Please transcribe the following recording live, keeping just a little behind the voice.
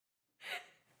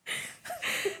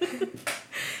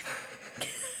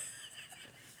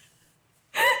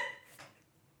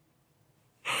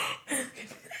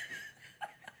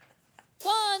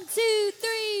One, two,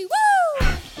 three, woo!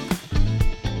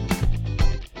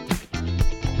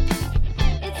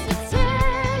 It's a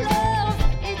tale of,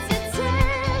 it's a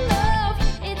tale of,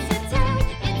 it's a tale,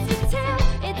 it's a tale,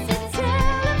 it's a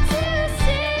tale of two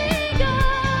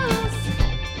seagulls.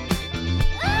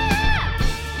 Ah!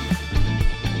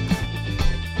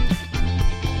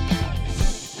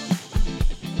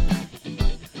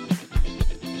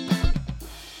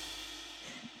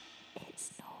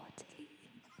 It's naughty.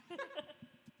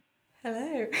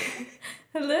 Hello.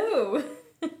 Hello.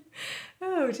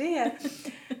 Oh dear.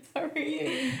 How are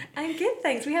you? I'm good,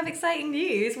 thanks. We have exciting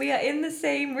news. We are in the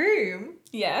same room.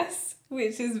 Yes,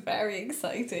 which is very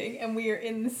exciting, and we are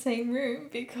in the same room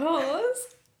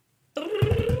because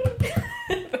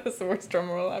that was the worst drum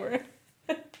roll ever.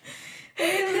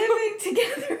 We're living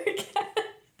together again.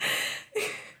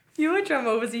 Your drum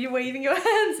roll was you waving your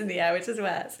hands in the air, which is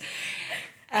worse.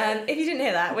 If you didn't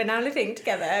hear that, we're now living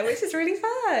together, which is really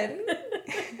fun.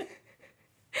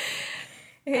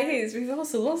 It is. We've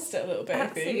also lost it a little bit.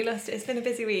 Absolutely lost it. It's been a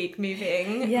busy week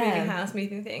moving, Yeah. moving house,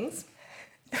 moving things.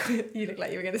 You look like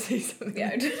you were going to say something.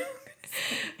 Yeah, I don't know.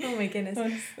 Oh my goodness.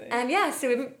 Honestly. Yeah,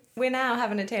 so we're now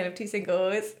having a tale of two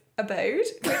singles abode,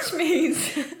 which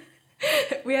means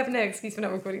we have no excuse for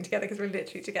not recording together because we're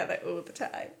literally together all the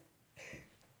time.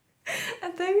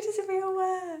 Abode is a real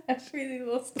word. I've really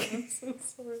lost it. I'm so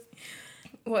sorry.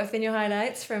 What have been your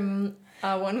highlights from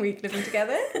our 1 week living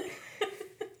together?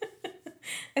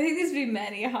 I think there's been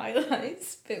many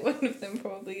highlights, but one of them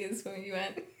probably is when we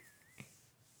went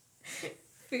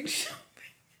food shopping.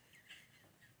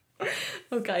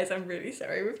 Oh guys, I'm really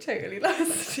sorry, we've totally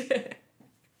lost it.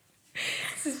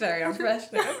 This is very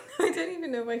unprofessional. I don't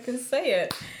even know if I can say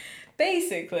it.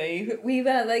 Basically, we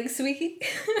went like sweet.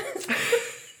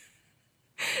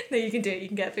 No, you can do it, you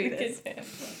can get through this.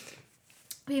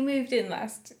 We moved in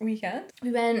last weekend.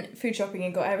 We went food shopping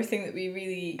and got everything that we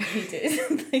really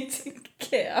needed like, to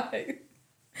get out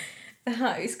the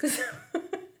house. Because,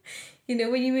 you know,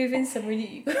 when you move in somewhere,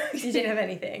 you didn't have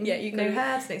anything. Yeah, you no go-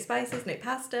 herbs, no spices, no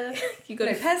pasta, You got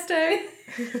no to pesto.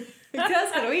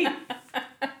 That's gonna eat.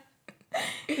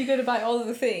 you got to buy all of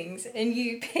the things, and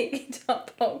you picked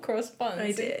up hot cross buns.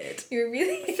 I did. You were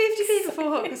really 50p for 4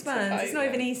 hot cross buns. It's not them.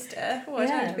 even Easter. What a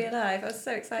time to be alive. I was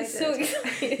so excited. So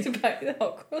excited about the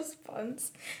hot cross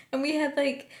buns, and we had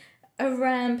like a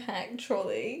ram-packed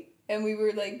trolley, and we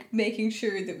were like making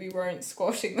sure that we weren't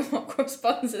squashing the hot cross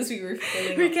buns as we were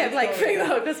filling. We up kept the like trolley. putting the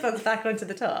hot cross buns back onto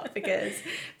the top because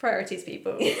priorities,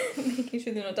 people. making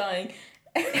sure they're not dying.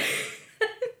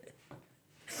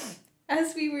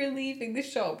 As we were leaving the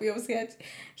shop, we obviously had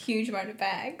a huge amount of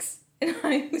bags, and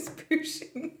I was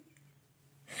pushing.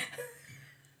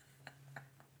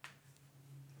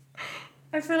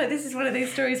 I feel like this is one of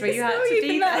those stories where It's you had not to even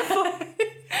be that there.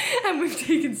 And we've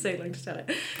taken so long to tell it.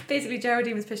 Basically,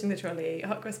 Geraldine was pushing the trolley,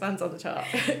 hot cross buns on the top,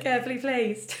 carefully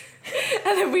placed.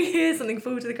 And then we hear something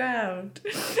fall to the ground.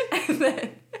 And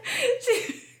then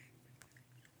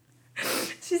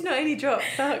she's not only dropped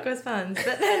the hot cross buns,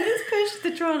 but then has pushed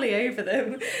the trolley over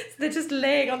them. So they're just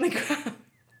laying on the ground.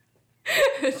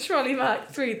 A trolley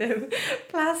marked through them,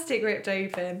 plastic ripped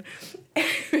open.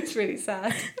 It was really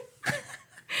sad.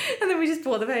 And then we just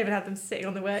brought them home and had them sitting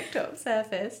on the worktop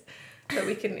surface, but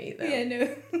we couldn't eat them. Yeah,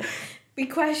 no. We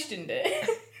questioned it.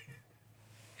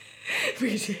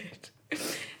 We did.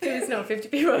 It was not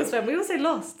 50p rolls fun. We also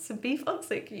lost some beef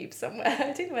oxo cubes somewhere.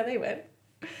 I don't know where they went.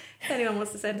 If anyone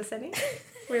wants to send us any,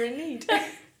 we're in need.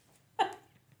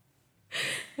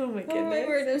 Oh my goodness. Oh my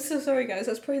word, I'm so sorry guys,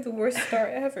 that's probably the worst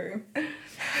start ever.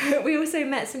 We also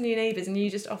met some new neighbours and you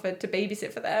just offered to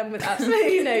babysit for them with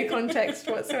absolutely no context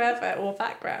whatsoever or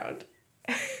background,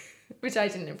 which I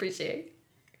didn't appreciate.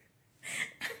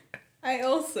 I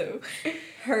also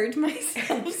heard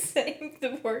myself saying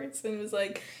the words and was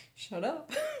like, shut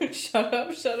up, shut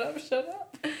up, shut up, shut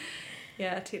up.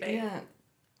 Yeah, too late. Yeah,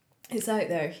 it's out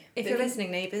there. If you're listening,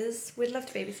 neighbours, we'd love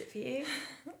to babysit for you.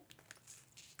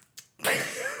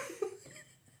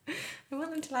 I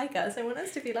want them to like us. I want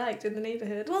us to be liked in the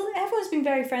neighbourhood. Well, everyone's been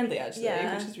very friendly actually,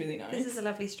 Yeah. which is really nice. This is a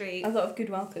lovely street. A lot of good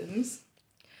welcomes.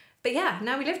 But yeah,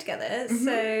 now we live together,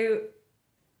 so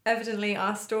evidently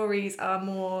our stories are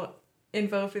more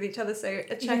involved with each other, so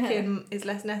a check-in is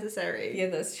less necessary. Yeah,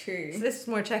 that's true. So this is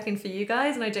more a check-in for you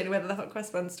guys, and I don't know whether the hot cross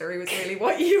bun story was really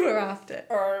what you were after.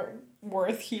 Are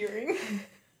worth hearing.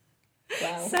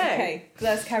 Wow. So- okay,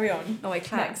 let's carry on. Oh, I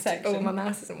clapped. Next section. Oh, my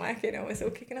mouse isn't working. Oh, it's all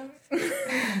kicking off.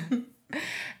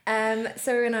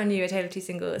 So we're in our new A Tale of Two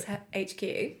Singles HQ.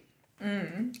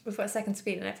 We've got a second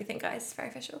screen and everything, guys. It's very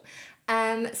official.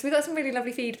 So we got some really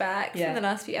lovely feedback from the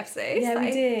last few episodes. Yeah, that we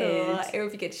I did. thought it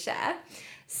would be good to share.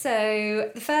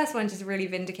 So the first one just really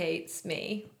vindicates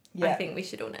me. I think we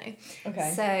should all know.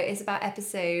 Okay. So it's about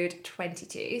episode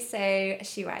 22. So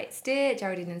she writes, Dear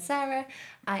Geraldine and Sarah,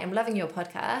 I am loving your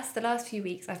podcast. The last few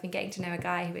weeks I've been getting to know a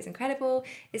guy who is incredible.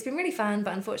 It's been really fun,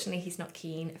 but unfortunately he's not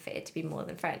keen for it to be more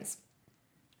than friends.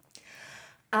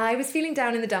 I was feeling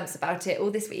down in the dumps about it all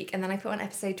this week, and then I put on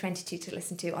episode 22 to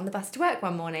listen to on the bus to work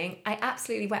one morning. I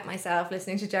absolutely wet myself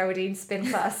listening to Geraldine's spin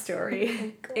class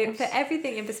story. It put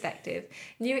everything in perspective.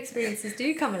 New experiences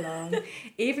do come along,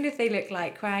 even if they look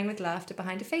like crying with laughter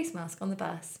behind a face mask on the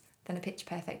bus, than a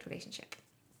pitch-perfect relationship.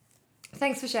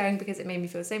 Thanks for sharing, because it made me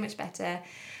feel so much better.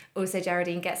 Also,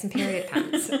 Geraldine, get some period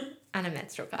pants and a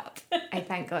menstrual cup. I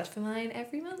thank God for mine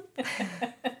every month.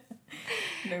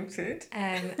 Noted.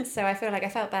 So I feel like I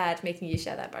felt bad making you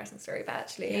share that embarrassing story, but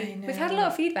actually Yeah, I know. we've had a lot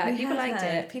of feedback. People liked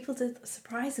it. People did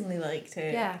surprisingly liked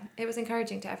it. Yeah, it was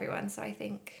encouraging to everyone, so I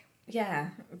think... Yeah,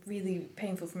 really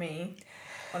painful for me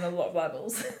on a lot of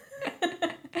levels.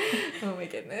 Oh my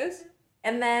goodness.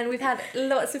 And then we've had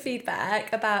lots of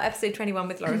feedback about episode 21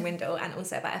 with Lauren Windle and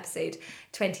also about episode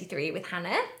 23 with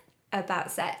Hannah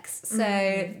about sex. So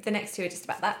the next two are just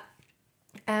about that.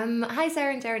 Hi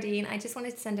Sarah and Geraldine, I just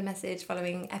wanted to send a message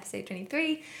following episode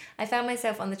 23. I found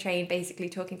myself on the train basically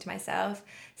talking to myself,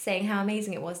 saying how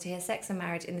amazing it was to hear sex and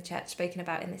marriage in the church spoken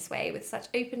about in this way with such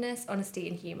openness, honesty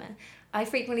and humour. I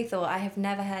frequently thought I have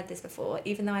never heard this before,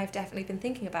 even though I've definitely been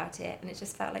thinking about it, and it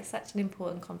just felt like such an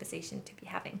important conversation to be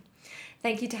having.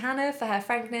 Thank you to Hannah for her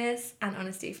frankness and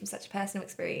honesty from such a personal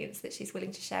experience that she's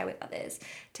willing to share with others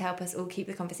to help us all keep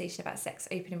the conversation about sex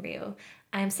open and real.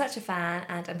 I am such a fan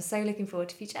and I'm so looking forward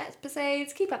to future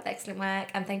episodes. Keep up the excellent work,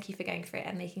 and thank you for going for it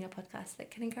and making a podcast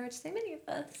that can encourage so many of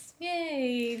us.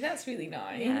 Yay, that's really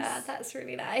nice. Yeah, that's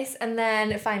really nice. And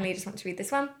then finally, I just want to read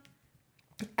this one.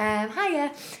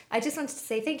 Hiya, I just wanted to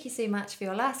say thank you so much for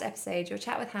your last episode. Your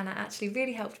chat with Hannah actually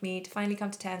really helped me to finally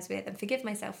come to terms with and forgive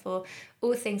myself for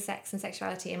all things sex and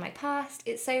sexuality in my past.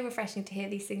 It's so refreshing to hear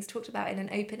these things talked about in an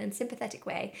open and sympathetic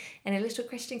way in a little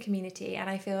Christian community, and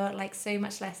I feel like so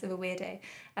much less of a weirdo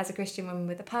as a Christian woman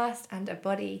with a past and a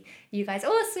body. You guys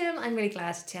are awesome. I'm really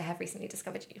glad to have recently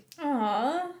discovered you.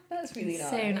 Aw, that's really nice.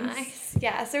 So nice.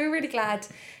 Yeah, so we're really glad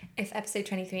if episode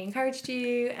 23 encouraged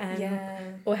you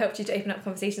or helped you to open up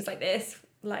conversations like this.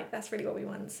 Like, that's really what we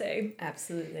want. So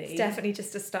Absolutely. it's definitely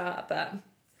just a start, but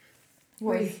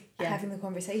worth having the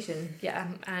conversation. yeah.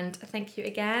 And thank you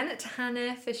again to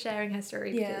Hannah for sharing her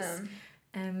story, because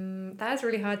that is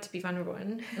really hard to be vulnerable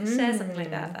and share something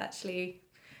like that. But actually,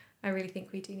 I really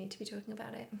think we do need to be talking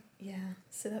about it. Yeah,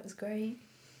 so that was great.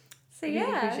 So I really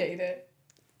yeah. appreciate it.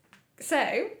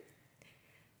 So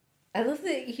I love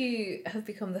that you have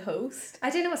become the host. I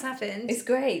don't know what's happened. It's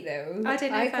great though. I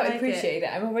don't know if I quite like appreciate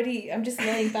it. I'm just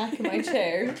laying back in my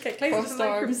chair. Get closer to Crossed the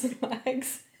arms and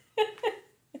legs.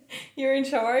 You're in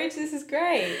charge. This is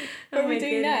great. What are we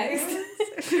doing next?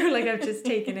 I feel like I've just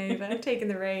taken over. I've taken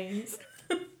the reins.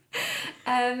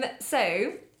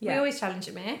 So we always challenge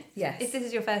Amir. Yes. If this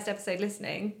is your first episode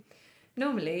listening,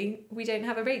 normally we don't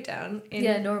have a breakdown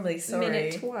in normally, sorry.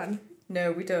 minute 1.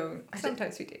 No, we don't.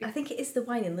 Sometimes we do. I think it is the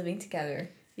wine and living together.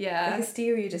 The Yeah.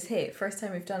 hysteria just hit. First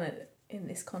time we've done it in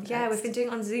this context. Yeah, we've been doing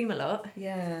it on Zoom a lot,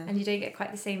 Yeah. and you don't get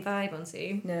quite the same vibe on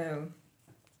Zoom. No.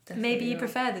 Maybe you not.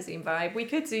 prefer the Zoom vibe. We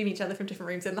could Zoom each other from different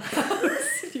rooms in the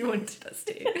house if you wanted us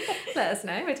to. Let us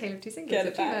know. We're tailored2singles Get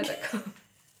at it back.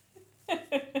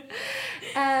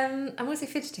 gmail.com. I'm also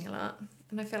fidgeting a lot,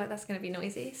 and I feel like that's going to be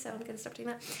noisy, so I'm going to stop doing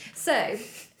that. So,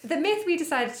 the myth we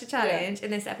decided to challenge in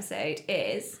this episode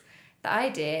is the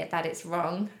idea that it's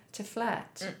wrong to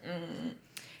flirt.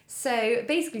 So,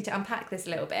 basically, to unpack this a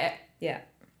little bit, Yeah.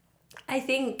 I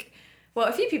think, well,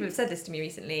 a few people have said this to me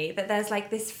recently, that there's like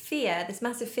this fear, this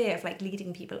massive fear of like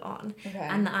leading people on. Okay.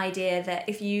 And the idea that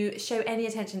if you show any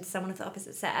attention to someone of the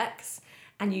opposite sex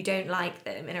and you don't like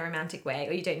them in a romantic way,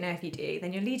 or you don't know if you do,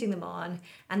 then you're leading them on,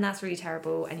 and that's really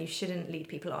terrible, and you shouldn't lead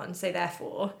people on. So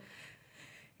therefore,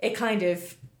 it kind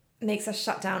of makes us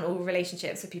shut down all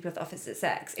relationships with people of the opposite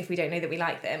sex if we don't know that we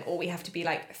like them, or we have to be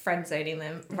like friend zoning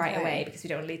them right away because we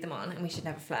don't want to lead them on, and we should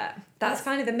never flirt. That's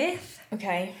kind of the myth.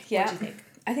 Okay. Yeah. What do you think?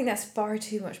 I think that's far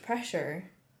too much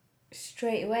pressure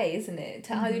straight away, isn't it?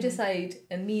 To either decide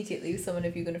immediately with someone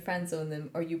if you're going to friend zone them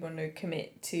or you want to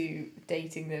commit to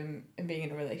dating them and being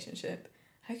in a relationship.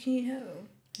 How can you know?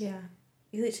 Yeah.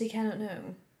 You literally cannot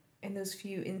know in those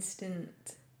few instant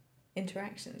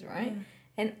interactions, right?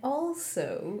 And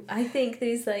also, I think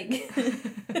there's like...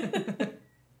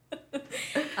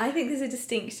 I think there's a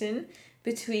distinction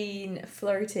between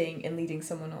flirting and leading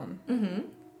someone on. Mm-hmm.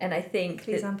 And I think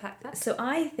Please that, unpack that. so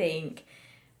I think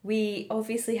we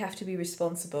obviously have to be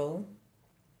responsible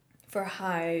for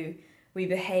how we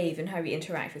behave and how we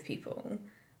interact with people,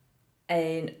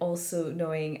 and also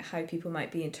knowing how people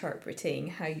might be interpreting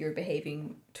how you're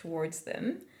behaving towards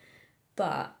them.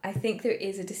 But I think there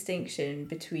is a distinction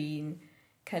between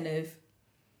kind of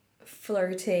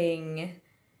flirting,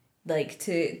 like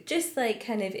to just like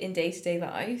kind of in day-to-day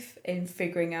life and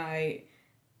figuring out,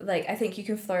 like I think you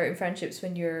can flirt in friendships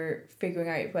when you're figuring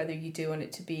out whether you do want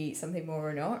it to be something more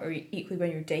or not, or equally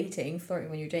when you're dating. Flirting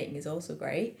when you're dating is also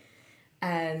great.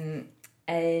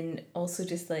 And also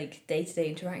just like day-to-day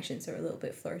interactions are a little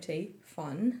bit flirty,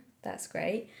 fun, that's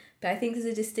great. But I think there's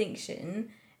a distinction,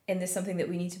 and there's something that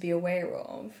we need to be aware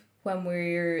of when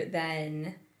we're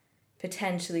then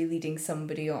potentially leading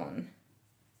somebody on.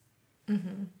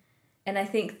 Mm-hmm. And I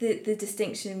think that the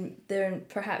distinction there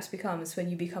perhaps becomes when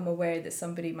you become aware that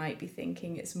somebody might be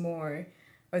thinking it's more,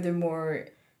 or they're more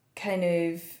kind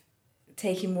of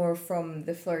taking more from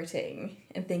the flirting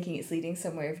and thinking it's leading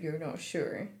somewhere if you're not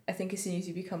sure. I think as soon as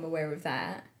you become aware of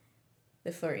that,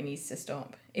 the flirting needs to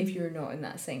stop if you're not in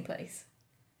that same place.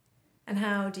 And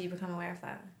how do you become aware of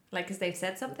that? Like, because they've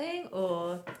said something,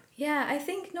 or? Yeah, I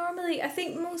think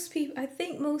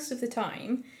most of the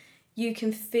time, you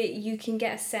can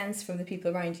get a sense from the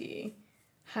people around you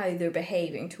how they're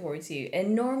behaving towards you,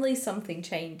 and normally something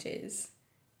changes.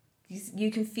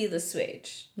 You can feel a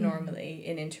switch normally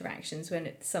in interactions when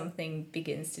something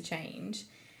begins to change,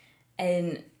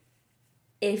 and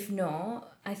if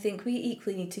not, I think we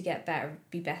equally need to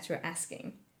be better at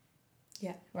asking.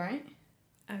 Yeah. Right?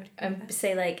 I would agree with that.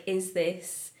 Say like, is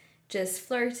this just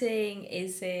flirting?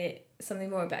 Is it something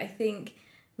more? But I think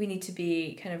we need to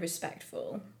be kind of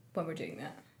respectful when we're doing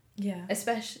that. Yeah.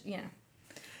 Especially, yeah.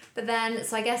 But then,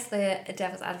 so I guess the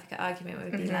devil's advocate argument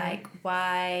would be like,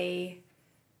 why,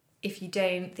 if you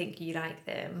don't think you like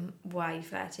them, why are you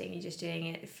flirting? You're just doing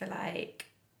it for like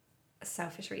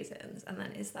selfish reasons, and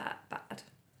then is that bad?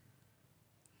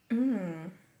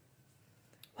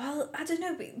 Well, I don't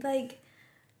know, but like,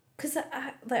 because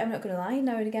I'm not gonna lie,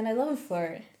 now and again I love a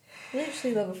flirt.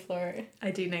 Literally love a flirt.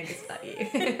 I do know this about you.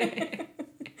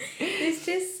 There's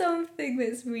just something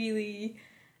that's really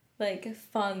like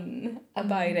fun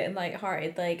about it and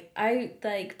lighthearted.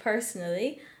 Like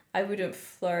personally, I wouldn't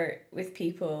flirt with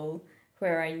people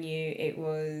where I knew it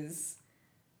was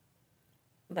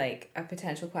like a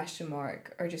potential question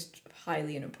mark or just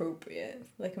highly inappropriate.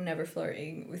 Like, I'm never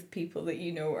flirting with people that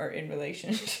you know are in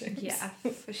relationships. Yeah,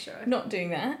 for sure. Not doing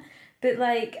that. But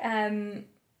like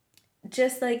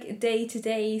just like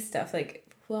day-to-day stuff, like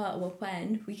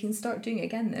when we can start doing it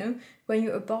again though, when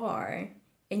you're at a bar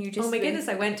and you're just oh my goodness,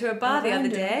 I went to a bar the other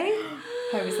day.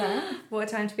 How was that? What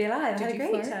a time to be alive. I had a you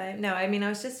great flirt? time. No, I mean, I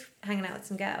was just hanging out with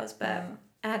some girls, but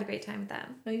I had a great time with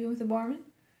them. Are you with the barman?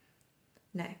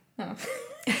 No. Oh.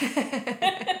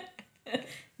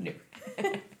 No.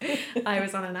 I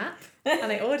was on an app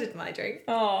and I ordered my drink.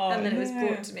 Oh, and then it was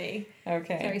brought to me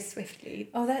Okay. very swiftly.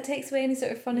 Oh, that takes away any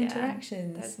sort of fun Yeah,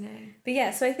 interactions. There's no. But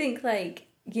yeah, so I think like,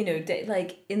 you know,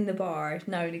 like in the bar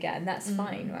now and again, that's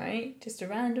fine, right? Just a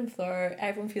random flirt,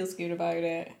 everyone feels good about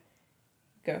it,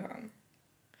 go home.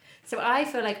 So I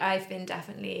feel like I've been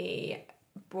definitely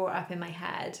brought up in my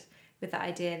head with the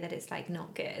idea that it's like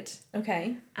not good.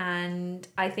 Okay. And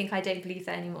I think I don't believe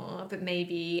that anymore, but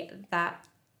maybe that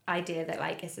idea that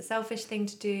like it's a selfish thing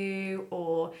to do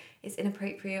or it's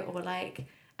inappropriate or like,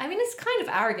 I mean, it's kind of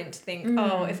arrogant to think,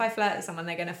 oh, if I flirt with someone,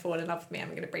 they're going to fall in love with me, I'm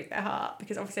going to break their heart,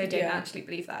 because obviously I don't actually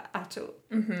believe that at all.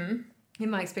 In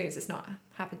my experience, it's not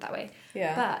happened that way.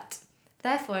 Yeah. But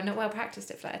therefore, I'm not well practiced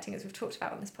at flirting, as we've talked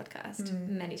about on this podcast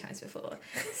many times before.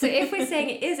 So if we're saying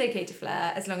it is okay to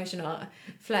flirt, as long as you're not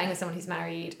flirting with someone who's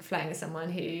married, flirting with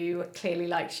someone who clearly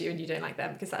likes you and you don't like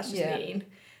them, because that's just mean.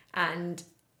 And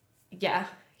yeah,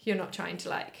 you're not trying to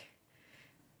like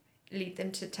lead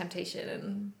them to temptation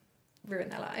and ruin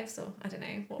their lives, or I don't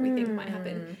know what we think might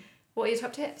happen. What are your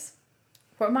top tips?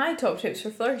 What are my top tips for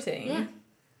flirting? Yeah.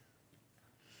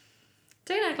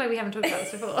 Don't act like we haven't talked about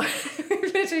this before.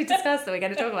 We've literally discussed that we're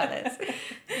going to talk about this.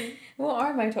 What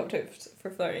are my top tips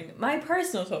for flirting? My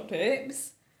personal top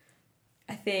tips,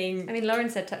 I think... I mean,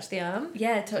 Lauren said touch the arm.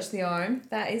 Yeah, touch the arm.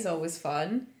 That is always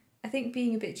fun. I think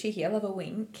being a bit cheeky. I love a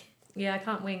wink. Yeah, I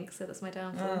can't wink, so that's my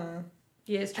downfall.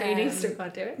 Years training, still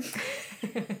can't do it.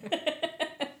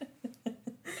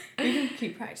 We can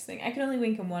keep practicing. I can only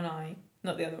wink in one eye,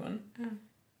 not the other one. Oh.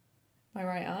 My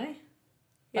right eye?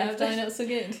 Yeah, Left eye not so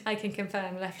good. I can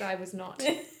confirm left eye was not...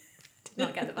 did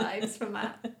not get the vibes from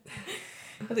that.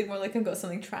 I think more like I've got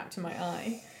something trapped in my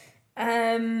eye.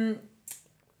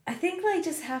 I I think like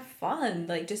just have fun,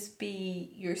 like just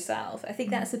be yourself. I think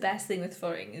that's the best thing with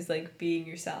flirting is like being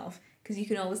yourself, because you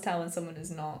can always tell when someone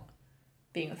is not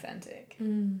being authentic. I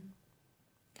think.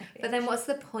 But then what's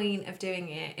the point of doing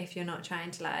it if you're not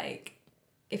trying to like,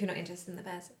 if you're not interested in the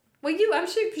person? Well, I'm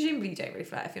sure presumably you don't really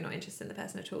flirt if you're not interested in the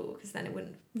person at all, because then it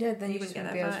wouldn't. Yeah, then you you wouldn't just get wouldn't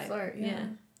that be able to vibe. flirt. Yeah.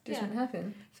 Just Yeah. wouldn't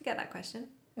happen. Forget that question.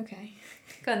 Okay.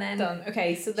 Go on then. Done.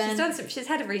 Okay, so then She's done some. She's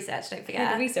had a research. Don't I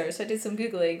forget. did research. I did some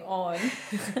Googling on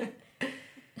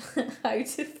how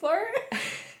to flirt.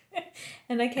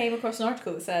 And I came across an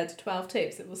article that said 12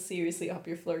 tips that will seriously up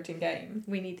your flirting game.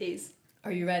 We need these.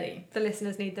 Are you ready? The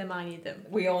listeners need them. I need them.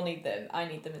 We all need them. I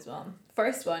need them as well.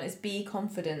 First one is be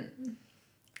confident.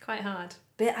 Quite hard.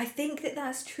 But I think that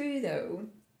that's true though.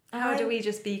 How do we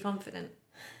just be confident?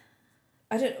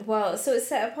 I don't. Well, so it's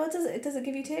set up. How does it? Does it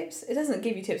give you tips? It doesn't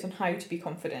give you tips on how to be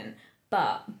confident,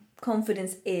 but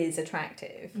confidence is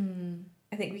attractive.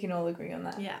 I think we can all agree on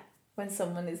that. Yeah. When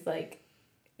someone is like,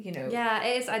 you know. Yeah,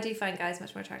 it is. I do find guys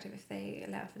much more attractive if they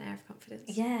let off an air of confidence.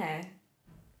 Yeah,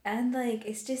 and like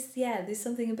it's just there's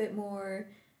something a bit more,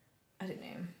 I don't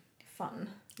know, fun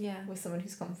Yeah. with someone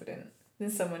who's confident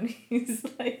than someone who's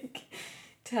like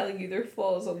telling you their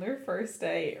flaws on their first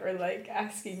date or like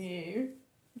asking you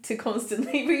to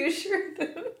constantly reassure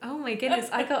them. Oh my goodness,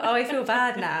 I feel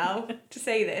bad now to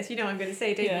say this. You know what I'm going to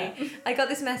say, don't you? I got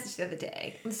this message the other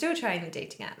day. I'm still trying the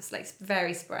dating apps, like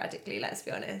very sporadically, let's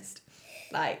be honest.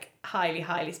 Like highly,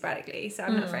 highly sporadically, so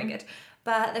I'm not very good.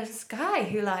 But there was this guy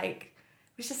who like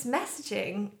was just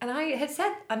messaging, and I had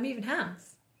said, I'm moving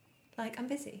house. Like, I'm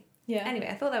busy. Yeah. Anyway,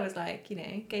 I thought that was like, you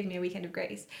know, gave me a weekend of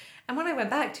grace. And when I went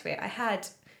back to it, I had,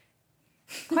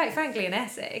 quite frankly, an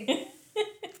essay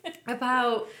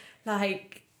about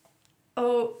like,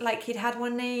 like he'd had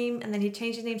one name and then he'd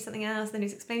changed his name to something else. Then he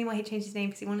was explaining why he changed his name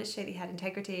because he wanted to show that he had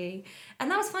integrity. And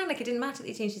that was fine. Like, it didn't matter that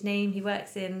he changed his name. He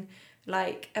works in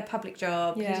like a public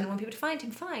job. Yeah. He didn't want people to find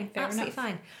him. Fine. Fair Absolutely enough.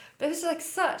 fine. But it was like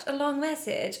such a long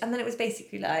message. And then it was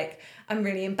basically like, I'm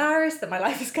really embarrassed that my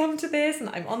life has come to this and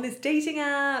I'm on this dating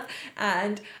app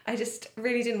and I just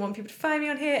really didn't want people to find me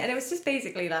on here. And it was just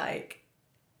basically like,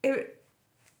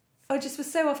 I just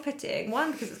was so off-putting.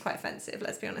 One, because it's quite offensive,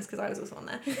 let's be honest, because I was also on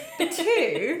there. But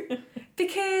two,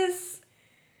 because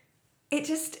it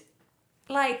just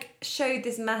like showed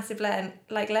this massive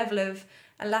level of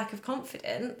a lack of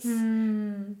confidence.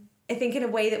 I think in a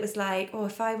way that was like, oh,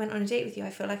 if I went on a date with you, I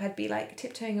feel like I'd be like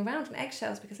tiptoeing around on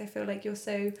eggshells because I feel like you're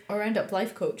so Or end up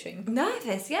life coaching.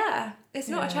 nervous. Yeah, it's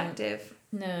not Yeah. attractive.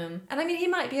 No. And I mean, he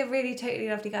might be a really totally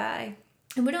lovely guy.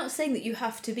 And we're not saying that you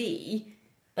have to be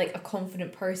like a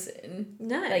confident person.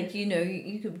 No. Like, you know,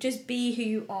 you could just be who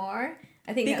you are.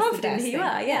 I think Be that's confident the in best who you thing.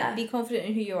 are, yeah. Be confident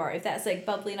in who you are. If that's like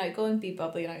bubbly and outgoing, be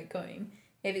bubbly and outgoing.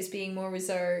 If it's being more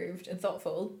reserved and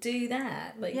thoughtful, do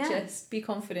that. Like, Yeah. just be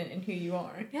confident in who you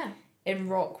are Yeah. and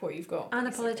rock what you've got.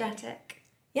 basically. Unapologetic.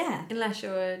 Yeah. Unless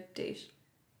you're a douche.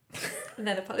 And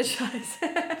then apologise.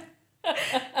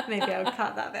 Maybe I'll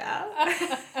cut that bit out.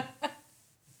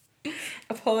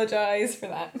 Apologise for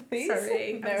that, please.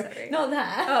 Sorry, I'm No, sorry. not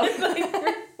that. Oh.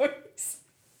 Like, worse.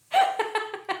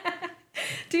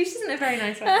 Douche isn't a very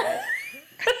nice word.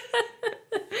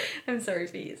 I'm sorry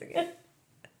for using it.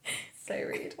 So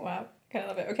rude. Wow, kind of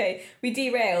love it. Okay, we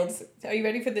derailed. Are you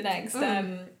ready for the next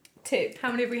tip?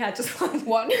 How many have we had? Just one.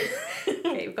 One.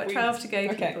 Okay, we've got 12 to go,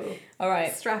 okay. people. All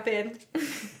right. Strap in.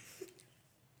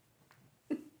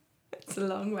 It's a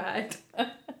long ride.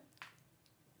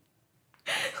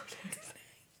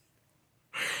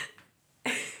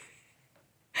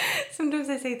 Sometimes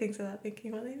I say things without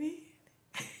thinking what they mean.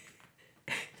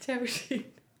 Cherishing.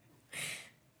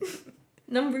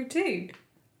 Number 2.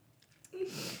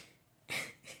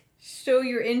 Show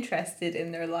you're interested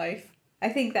in their life. I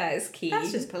think that is key.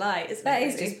 That's just polite, isn't That it?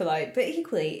 is just polite. But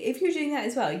equally, if you're doing that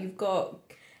as well, you've got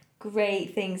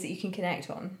great things that you can connect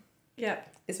on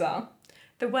Yep. as well.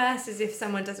 The worst is if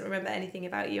someone doesn't remember anything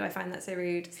about you. I find that so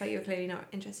rude. It's like, you're clearly not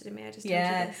interested in me. I just told you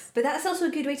this. But that's also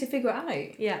a good way to figure it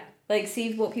out. Yeah. Like,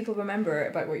 see what people remember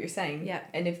about what you're saying. Yeah.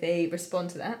 And if they respond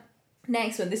to that.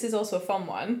 Next one, this is also a fun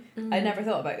one. I never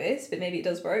thought about this, but maybe it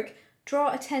does work.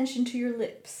 Draw attention to your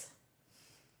lips.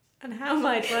 And how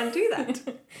might one do that?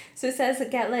 So it says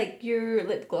get like your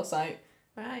lip gloss out.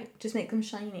 Right. Just make them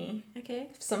shiny. Okay.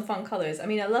 Some fun colours. I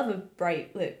mean, I love a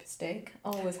bright lipstick.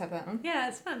 Always have that on. Yeah,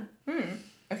 it's fun.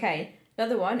 Okay.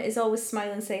 Another one is always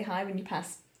smile and say hi when you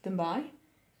pass them by.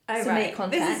 Oh, So right. make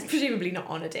contact. This is presumably not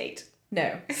on a date.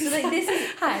 No. So like this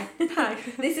is Hi. Hi.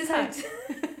 this is how.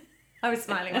 I was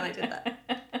smiling when I did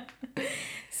that.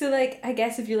 So like I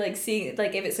guess if you're like seeing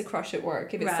like if it's a crush at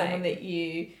work, if it's Right. someone that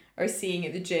you are seeing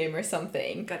at the gym or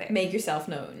something, Got it. make yourself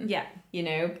known. Yeah. You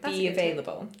know, That's be a good tip.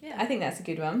 available. Yeah. I think that's a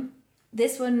good one.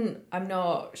 This one I'm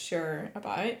not sure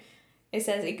about. It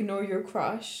says ignore your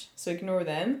crush, so ignore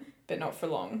them, but not for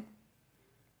long.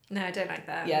 No, I don't like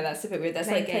that. Yeah, that's a bit weird. That's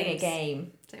playing like playing a games.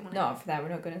 game. Don't want Not for that. We're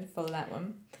not going to follow that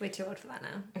one. it. We're too old for that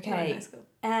now. Okay. We're in high school.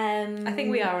 I I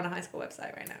think we are on a high school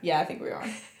website right now. Yeah, I think we are.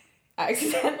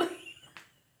 Accidentally.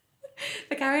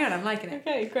 But carry on, I'm liking it.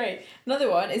 Okay, great. Another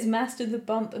one is master the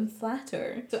bump and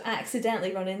flatter. So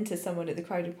accidentally run into someone at the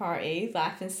crowded party,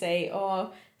 laugh and say,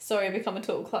 "Oh, sorry, I've become a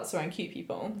total klutz around cute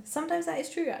people." Sometimes that is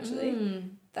true, actually. Mm.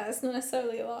 That's not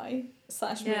necessarily a lie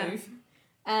 / Yeah. move.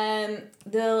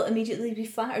 They'll immediately be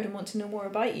flattered and want to know more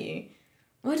about you.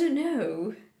 I don't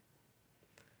know.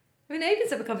 I mean, it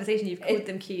opens up a conversation. You've called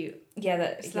them cute.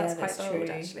 Yeah, So that's quite bold,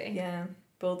 true. actually. Yeah,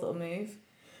 bold little move.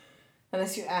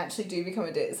 Unless you actually do become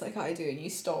a ditz like I do and you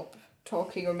stop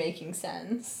talking or making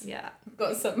sense. Yeah.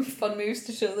 Got some fun moves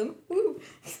to show them. Woo!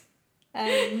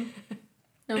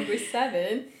 Number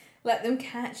 7, let them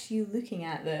catch you looking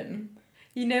at them.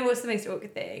 You know what's the most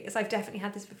awkward thing? Is I've definitely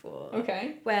had this before.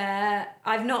 Okay. Where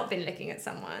I've not been looking at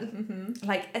someone,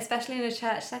 like especially in a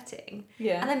church setting.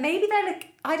 Yeah. And then maybe they're like,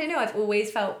 I don't know, I've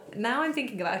always felt, now I'm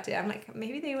thinking about it, I'm like,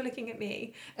 maybe they were looking at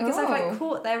me. Because I've Oh. like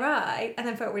caught their eye and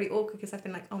then felt really awkward because I've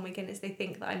been like, oh my goodness, they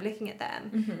think that I'm looking at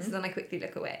them. So then I quickly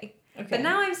look away. Okay. But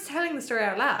now I'm telling the story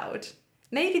out loud.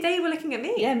 Maybe they were looking at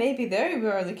me. Yeah, maybe they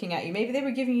were looking at you. Maybe they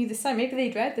were giving you the sign. Maybe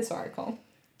they'd read this article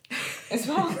as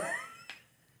well.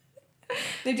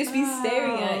 They've just been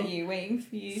staring at you, waiting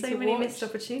for you So to many watch. missed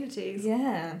opportunities.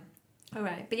 Yeah. All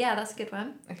right. But yeah, that's a good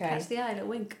one. Okay. Catch the eye, little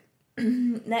wink.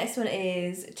 Next one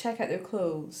is check out their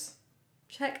clothes.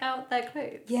 Check out their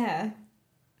clothes. Yeah.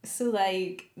 So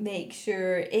like make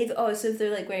sure if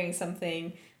they're like wearing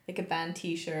something like a band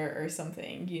t-shirt or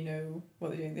something, you know what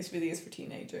they're doing. This really is for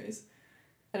teenagers.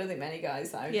 I don't think many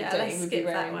guys that I've been Yeah, dating let's would be skip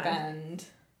that wearing one. band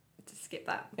Just skip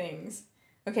that. things.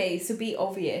 Okay, so be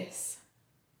obvious.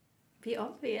 Be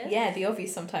obvious. Yeah, be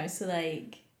obvious sometimes. So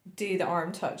like do the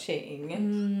arm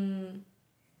touching,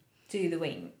 do the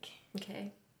wink,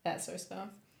 Okay. that sort of stuff.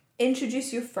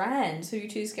 Introduce your friend. So you're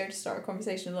too scared to start a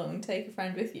conversation alone. Take a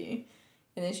friend with you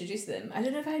and introduce them. I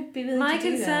don't know if I'd be willing My to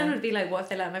do concern that. would be like, what if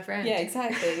they like my friend? Yeah,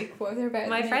 exactly. What if they're better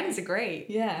My than me? friends are great.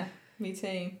 Yeah, me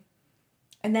too.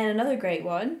 And then another great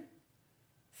one.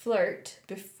 Flirt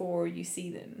before you see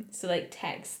them. So like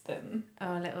text them.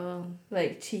 Oh, little.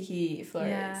 Like cheeky flirts.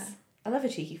 Yeah. I love a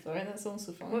cheeky flirt. That's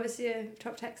also fun. What was your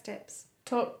top text tips?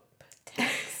 Top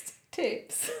text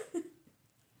tips.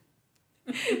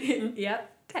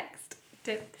 Yep. Text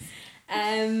tips.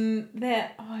 I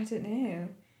don't know.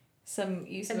 Some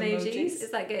use of Emojis. emojis.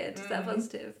 Is that good? Is that Mhm.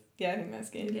 positive? Yeah, I think that's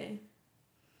good. Okay.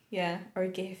 Yeah, or a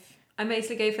GIF. I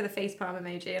mostly go for the facepalm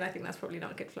emoji, and I think that's probably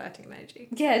not a good flirting emoji.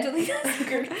 Yeah, I don't think that's a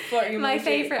good flirting My emoji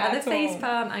favourite are the at all.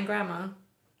 facepalm and grammar.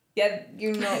 Yeah,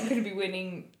 you're not going to be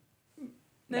winning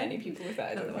No? many people with that,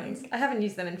 I Other don't ones. think. I haven't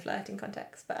used them in flirting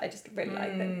context, but I just really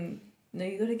like them. No,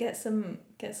 you got to get some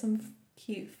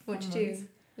cute What'd you fun do? ones.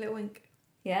 Little wink.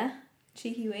 Yeah,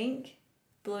 cheeky wink,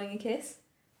 blowing a kiss.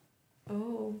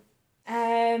 Oh.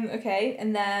 Okay,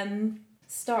 and then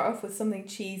start off with something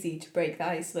cheesy to break the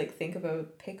ice. Like think of a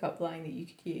pickup line that you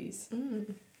could use.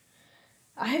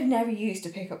 I have never used a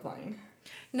pickup line.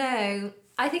 No,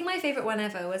 I think my favourite one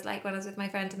ever was like when I was with my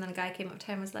friend and then a guy came up to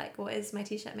her and was like, what is my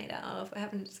t-shirt made out of? We're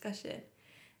having a discussion.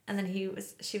 And then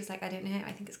she was like, I don't know,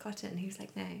 I think it's cotton. And he was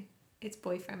like, no, it's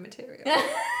boyfriend material. I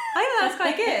thought that was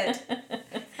quite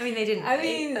good. I mean, they didn't. I right?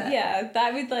 mean, But yeah,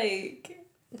 that would like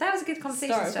that was a good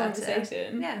conversation start a starter.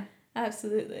 conversation. Yeah.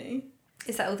 Absolutely.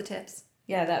 Is that all the tips?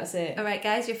 Yeah, that was it. All right,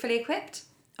 guys, you're fully equipped.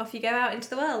 Off you go out into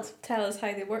the world. Tell us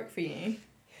how they work for you.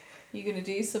 You're gonna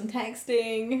do some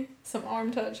texting, some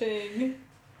arm touching.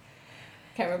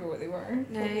 Can't remember what they were. What were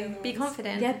the No, other be ones?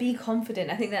 confident. Yeah, be confident.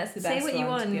 I think that's the Say best what you one,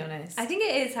 want. to be honest. I think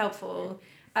it is helpful.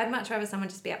 I'd much rather someone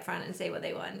just be upfront and say what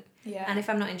they want. Yeah. And if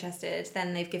I'm not interested,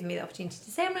 then they've given me the opportunity to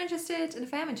say I'm not interested. And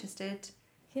if I am interested,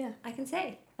 yeah, I can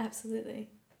say. absolutely.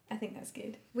 I think that's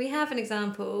good. We have a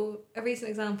recent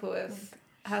example of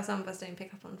how some of us don't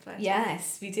pick up on flirting.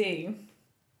 Yes, we do.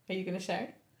 Are you gonna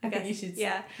share? I think you guess, should.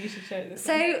 yeah. You should share this.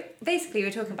 one. So basically,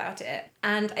 we're talking about it,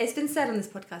 and it's been said on this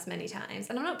podcast many times,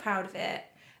 and I'm not proud of it,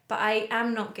 but I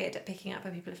am not good at picking up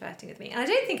when people are flirting with me, and I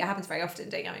don't think it happens very often.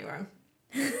 Don't get me wrong.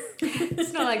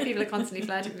 It's not like people are constantly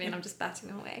flirting with me, and I'm just batting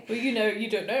them away. Well, you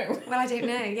don't know. Well, I don't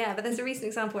know. Yeah, but there's a recent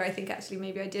example where I think actually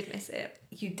maybe I did miss it.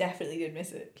 You definitely did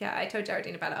miss it. Yeah, I told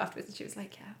Geraldine about it afterwards, and she was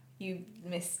like, "Yeah." You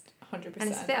missed 100%. And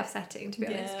it's a bit upsetting, to be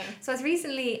honest. Yeah. So I was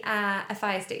recently at a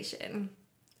fire station.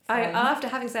 Fun. After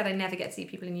having said I never get to see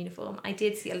people in uniform, I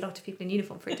did see a lot of people in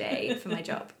uniform for a day for my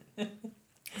job.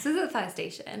 So we was at the fire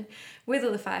station with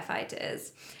all the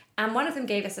firefighters, and one of them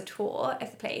gave us a tour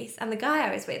of the place, and the guy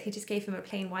I was with, he just gave him a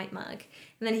plain white mug,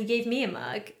 and then he gave me a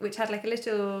mug which had like a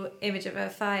little image of a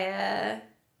fire.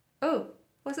 Oh,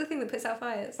 what's the thing that puts out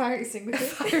fires? Fire extinguisher.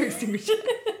 Fire extinguisher.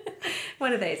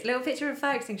 One of those. A little picture of a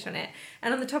fire extinguisher on it,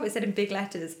 and on the top it said in big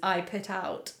letters, "I put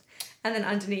out," and then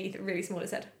underneath, really small, it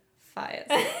said, "Fires."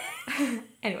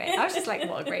 Anyway, I was just like,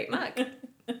 what a great mug.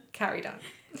 Carried on.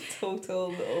 Total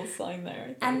little sign there. I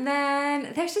think. And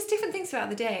then there's just different things throughout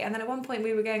the day. And then at one point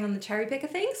we were going on the cherry picker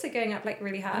thing, so going up like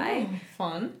really high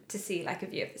Fun. to see like a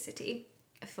view of the city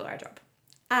for our job.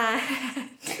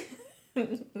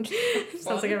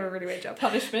 Sounds like I have a really weird job.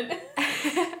 Punishment.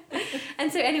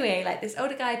 And so anyway, like this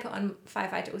older guy put on,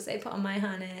 firefighter also put on my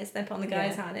harness, then put on the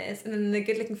guy's harness, and then the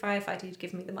good looking firefighter who'd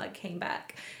given me the mug came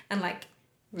back and like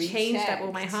changed up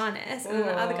all my harness, and then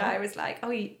the other guy was like,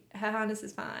 "Oh, her harness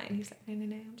is fine." He was like,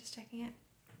 No, I'm just checking it.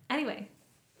 Anyway,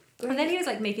 and then he was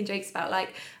like making jokes about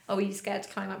like, "Oh, are you scared to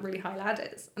climb up really high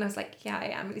ladders?" And I was like, "Yeah, I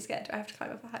am really scared. Do I have to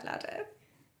climb up a high ladder?"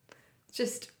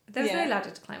 Just there was no ladder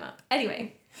to climb up.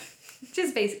 Anyway,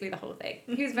 just basically the whole thing.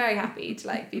 He was very happy to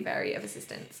like be very of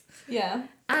assistance. Yeah.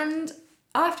 And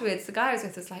afterwards, the guy I was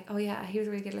with was like, "Oh yeah, he was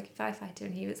a really good looking firefighter,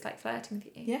 and he was like flirting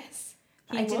with you." Yes.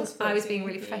 I was being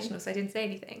really professional, so I didn't say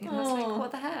anything. And I was like,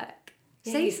 what the heck?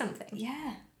 Yeah, Say something.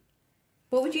 Yeah.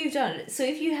 What would you have done? So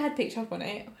if you had picked up on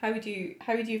it, how would you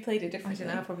have played it I differently?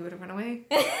 don't know, I probably would have run away.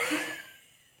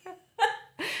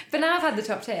 But now I've had the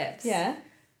top tips. Yeah.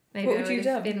 Maybe What I would you would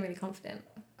have have done? been really confident.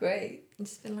 Great. And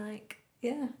just been like,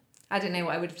 Yeah. I don't know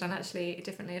what I would have done actually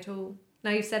differently at all. Now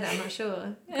you've said it, I'm not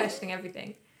sure. Questioning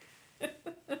everything.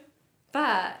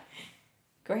 But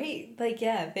Great. Like,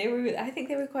 yeah, I think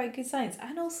they were quite good signs.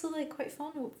 And also, like, quite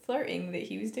fun flirting that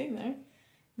he was doing there.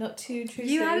 Not too intrusive.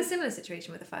 you had a similar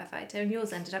situation with a firefighter, and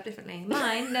yours ended up differently.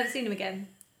 Mine, never seen him again.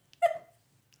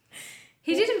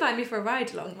 He did invite me for a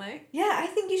ride along though. Yeah, I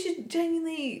think you should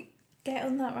genuinely get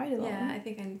on that ride along. Yeah, I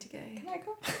think I need to go. Can I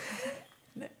go?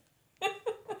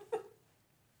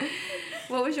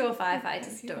 What was your firefighter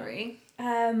story?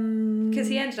 Because Because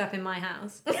he ended up in my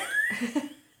house.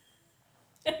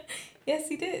 Yes,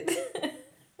 he did.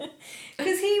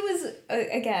 Because he was,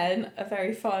 again, a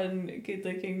very fun,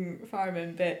 good-looking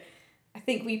fireman, but I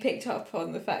think we picked up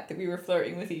on the fact that we were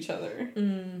flirting with each other.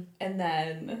 Mm. And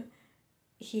then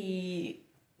he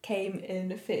came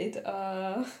and fitted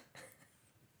a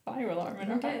fire alarm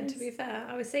in our Okay, house. to be fair,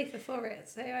 I was safer for it,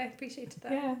 so I appreciated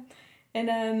that. Yeah.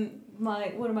 And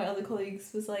one of my other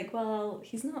colleagues was like, well,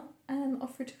 he's not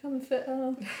offered to come and fit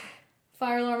a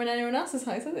fire alarm in anyone else's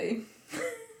house, has he?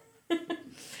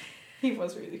 He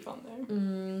was really fun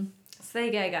though. So there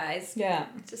you go, guys. Yeah.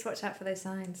 Just watch out for those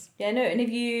signs. Yeah, no, and if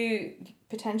you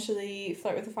potentially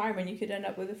flirt with a fireman, you could end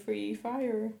up with a free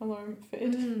fire alarm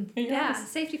fitted. in your Yeah, house.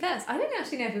 safety first. I don't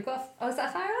actually know if we've got. Oh, is that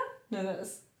a fire alarm? No,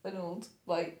 that's an old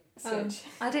light switch.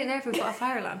 I don't know if we've got a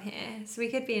fire alarm here, so we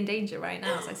could be in danger right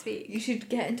now as I speak. You should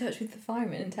get in touch with the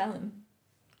fireman and tell him.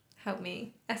 Help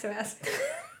me, SOS.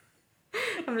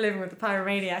 I'm living with a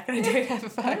pyromaniac and I don't have a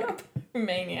fire alarm.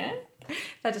 Romania.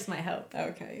 That just might help.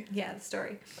 Okay, Yeah, the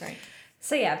story. great.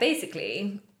 So yeah,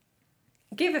 basically,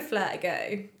 give a flirt a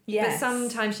go. Yes. But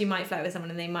sometimes you might flirt with someone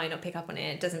and they might not pick up on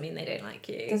it. It doesn't mean they don't like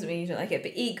you. Doesn't mean you don't like it,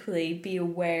 but equally be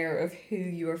aware of who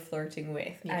you're flirting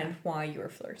with and why you're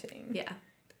flirting. Yeah.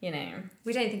 You know.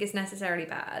 We don't think it's necessarily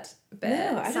bad, but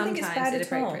No, I don't think it's bad it's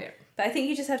at all. appropriate. But I think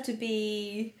you just have to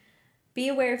be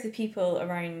aware of the people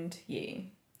around you.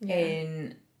 Yeah.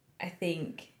 And I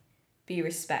think be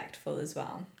respectful as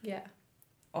well. Yeah.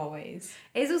 Always.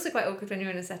 It's also quite awkward when you're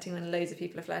in a setting when loads of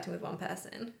people are flirting with one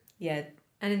person. Yeah.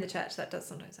 And in the church, that does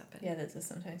sometimes happen. Yeah, that does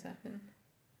sometimes happen.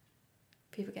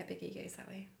 People get big egos that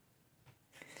way.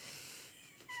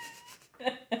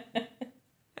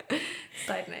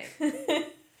 Side note.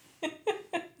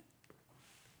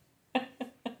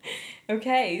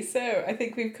 Okay, so I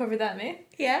think we've covered that myth.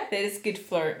 Yeah. That it's good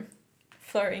flirt.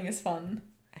 Flirting is fun,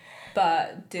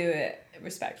 but do it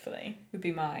respectfully would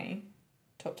be my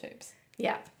top tips.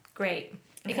 Yeah. Great.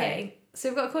 Okay. Okay. So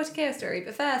we've got a court of chaos story,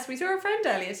 but first we saw a friend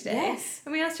earlier today. Yes.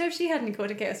 And we asked her if she had any court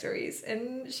of chaos stories,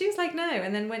 and she was like no,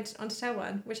 and then went on to tell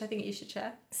one, which I think you should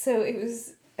share. So it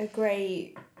was a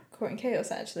great court and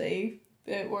chaos actually.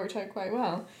 It worked out quite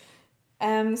well.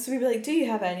 So we were like, do you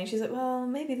have any? She's like, well,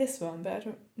 maybe this one, but I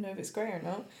don't know if it's great or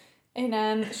not.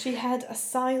 And she had a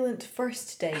silent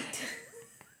first date.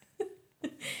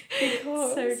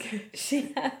 Because So good.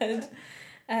 she had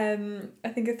I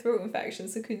think a throat infection,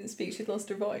 so couldn't speak. She'd lost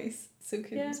her voice, so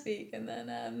couldn't speak. And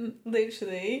then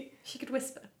literally, She could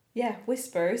whisper. yeah,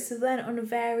 whisper. So then on a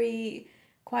very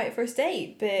quiet first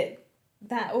date, but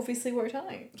that obviously worked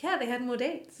out. Yeah, they had more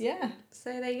dates. Yeah,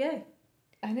 So there you go.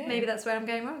 I know. Maybe that's where I'm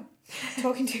going wrong.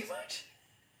 Talking too much.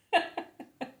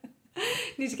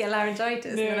 Need to get laryngitis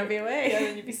and then I'll be away. Yeah,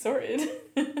 then you'd be sorted.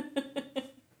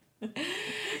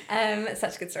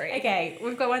 Such a good story. Okay,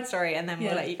 we've got one story and then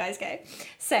we'll let you guys go.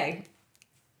 So,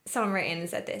 someone wrote in and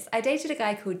said this. I dated a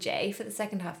guy called Jay for the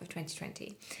second half of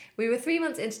 2020. We were 3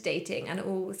 months into dating and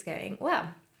all was going well.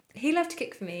 He loved to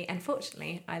cook for me and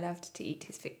fortunately I loved to eat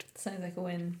his food. Sounds like a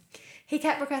win. He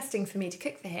kept requesting for me to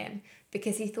cook for him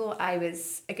because he thought I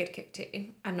was a good cook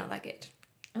too. I'm not that good.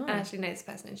 Oh. I actually know this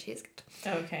person and she is good.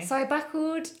 Oh, okay. So I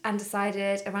buckled and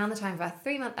decided around the time of our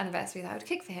 3-month anniversary that I would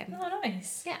cook for him. Oh,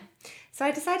 nice. Yeah. So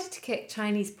I decided to cook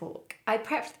Chinese pork. I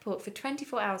prepped the pork for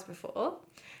 24 hours before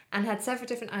and had several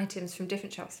different items from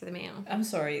different shops for the meal. I'm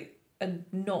sorry, a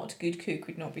not good cook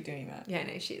would not be doing that. Yeah,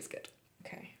 no, she is good.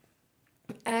 Okay.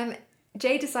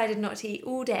 Jay decided not to eat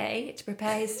all day to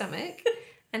prepare his stomach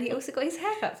and he also got his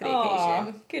hair cut for the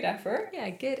occasion. Good effort. Yeah,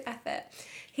 good effort.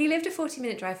 He lived a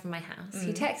 40-minute drive from my house.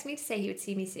 He texted me to say he would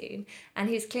see me soon and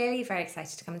he was clearly very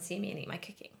excited to come and see me and eat my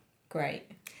cooking. Great.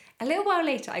 A little while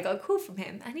later, I got a call from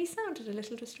him and he sounded a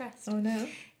little distressed. Oh no.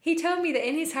 He told me that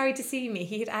in his hurry to see me,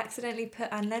 he had accidentally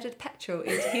put unleaded petrol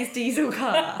into his diesel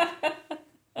car.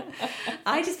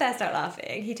 I just burst out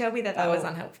laughing. He told me that was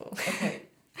unhelpful. Okay.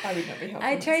 I would not be helpful.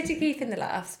 I tried to keep in the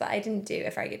laughs, but I didn't do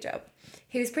a very good job.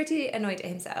 He was pretty annoyed at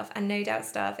himself and no doubt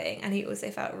starving, and he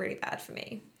also felt really bad for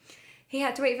me. He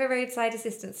had to wait for roadside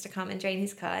assistance to come and drain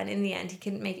his car, and in the end, he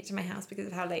couldn't make it to my house because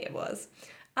of how late it was.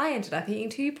 I ended up eating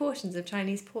 2 portions of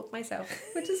Chinese pork myself,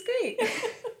 which is great.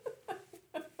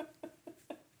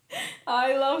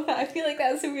 I love that. I feel like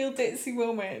that's a real ditzy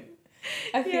moment.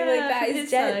 I feel like that from is his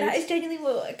side. that is genuinely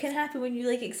what can happen when you're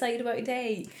like excited about a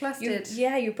day. Flustered.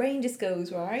 Your brain just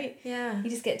goes, right? Yeah. You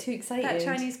just get too excited. That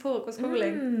Chinese pork was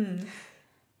calling.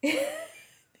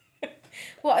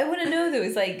 What I want to know though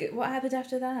is like, what happened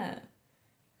after that?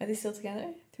 Are they still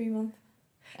together? 3 months?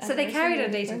 So they carried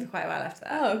on dating for quite a while after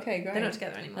that. Oh, okay, great. They're not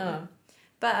together anymore. Oh,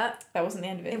 But that wasn't the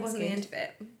end of it. it That's wasn't the good. end of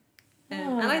it.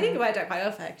 Oh. And I think it worked out quite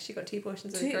well for her 'cause she got 2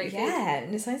 portions of great food. Yeah,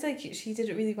 and it sounds like she did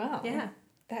it really well. Yeah.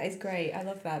 That is great. I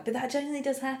love that. But that genuinely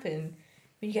does happen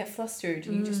when you get flustered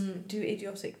and you just do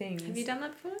idiotic things. Have you done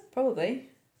that before? Probably.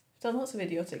 I've done lots of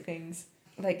idiotic things.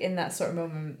 Like in that sort of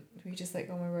moment where you're just like,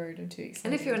 oh my word, I'm too excited.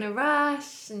 And if you're in a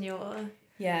rush and you're...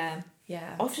 Yeah.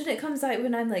 Yeah. Often it comes out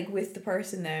when I'm like with the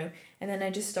person now and then I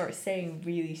just start saying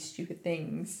really stupid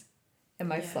things in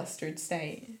my flustered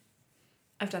state.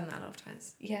 I've done that a lot of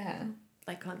times. Yeah.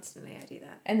 Like constantly I do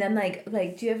that. And then like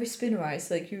do you ever spoonerize?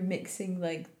 So like you're mixing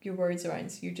like your words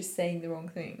around so you're just saying the wrong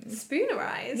things.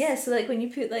 Spoonerize? Yeah, so like when you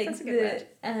put like That's a good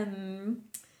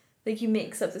like you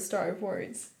mix up the start of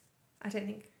words. I don't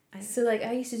think... So like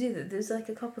I used to do that. There's like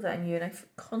a couple that I knew and I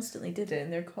constantly did it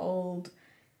and they're called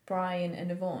Brian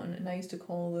and Yvonne and I used to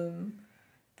call them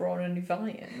Braun and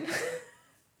Yvian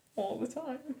all the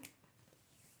time.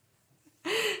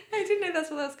 I didn't know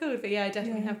that's what that's called, but yeah, I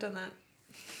definitely have done that.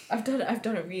 I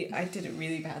did it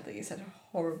really badly. I said a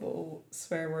horrible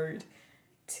swear word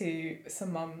to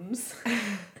some mums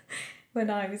when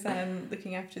I was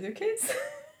looking after their kids.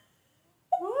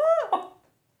 What?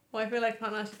 Well, I feel like I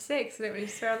can't ask you to say because I don't really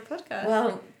swear on the podcast.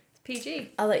 Well, it's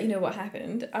PG. I'll let you know what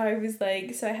happened. I was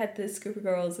like, so I had this group of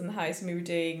girls in the house and we were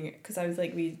doing, because I was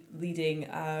like leading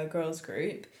a girls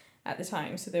group at the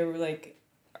time, so they were like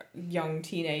young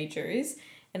teenagers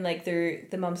and like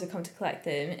the mums had come to collect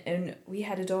them and we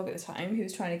had a dog at the time who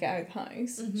was trying to get out of the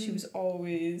house. Mm-hmm. She was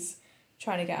always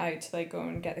trying to get out to like go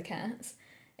and get the cats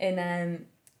and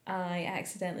I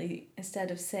accidentally, instead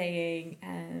of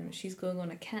saying she's going on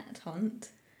a cat hunt,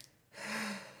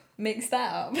 mixed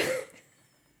that up.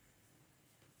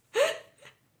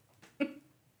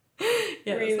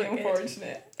 Yeah, really that's not good.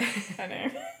 unfortunate. I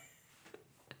know.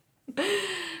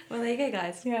 Well, there you go,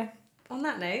 guys. Yeah. On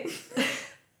that note,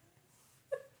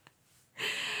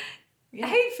 Yeah.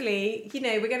 hopefully,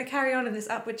 we're going to carry on in this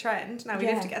upward trend. Now we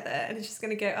Yeah. live together and it's just going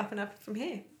to go up and up from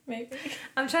here. Maybe.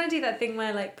 I'm trying to do that thing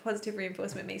where like positive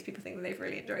reinforcement makes people think that they've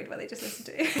really enjoyed what they just listened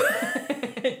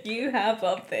to. You have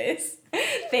loved this.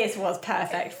 This was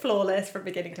perfect, flawless from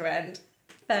beginning to end.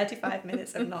 35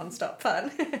 minutes of non-stop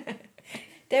fun.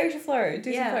 There's your flirt.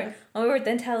 Do some Yeah. flirting. Oh my word,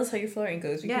 then tell us how your flirting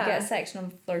goes. We could Yeah. get a section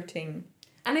on flirting.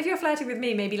 And if you're flirting with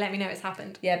me, maybe let me know it's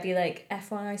happened. Yeah, be like,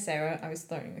 FYI Sarah, I was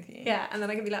flirting with you. Yeah, and then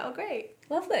I can be like, oh great,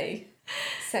 Lovely.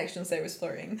 Section on Sarah's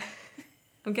flirting.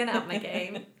 I'm gonna up my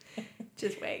game.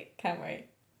 Just wait. Can't wait.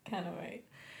 Cannot wait.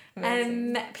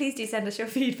 Amazing. Please do send us your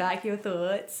feedback, your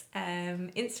thoughts.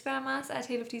 Instagram us at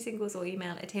Tale of Two Singles or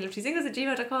email at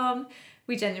taleoftwosingles@gmail.com.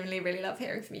 We genuinely really love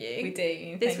hearing from you. We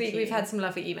do. This Thank week you. we've had some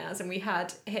lovely emails and we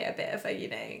had hit a bit of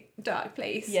a, dark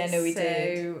place. Yeah, no, we so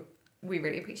did. We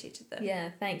really appreciated them.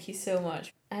 Yeah, thank you so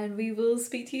much. And we will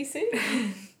speak to you soon.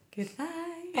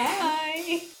 Goodbye.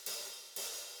 Bye.